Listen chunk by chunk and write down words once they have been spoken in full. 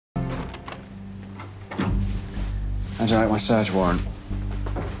How'd you like my search warrant?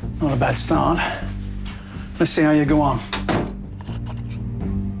 Not a bad start. Let's see how you go on.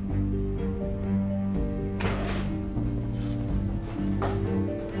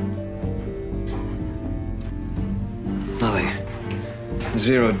 Nothing.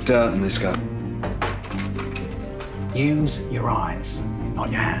 Zero dirt in this guy. Use your eyes, not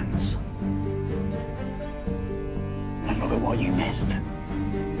your hands. And look at what you missed.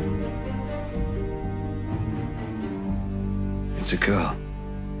 It's a girl.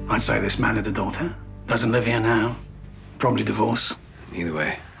 I'd say this man had a daughter. Doesn't live here now. Probably divorced. Either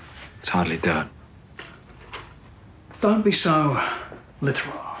way, it's hardly dirt. Don't be so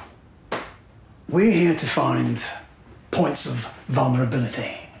literal. We're here to find points of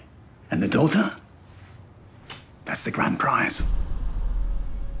vulnerability. And the daughter? That's the grand prize.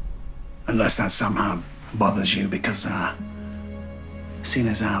 Unless that somehow bothers you because, seeing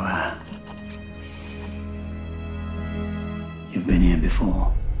as how, you've been here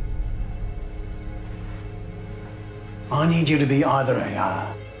before. I need you to be either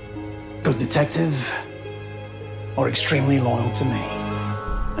a good detective or extremely loyal to me.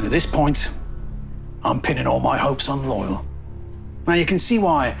 And at this point, I'm pinning all my hopes on loyal. Now, you can see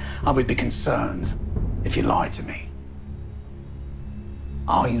why I would be concerned if you lied to me.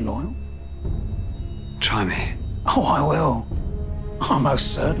 Are you loyal? Try me. Oh, I will. I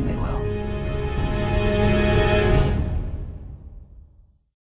most certainly will.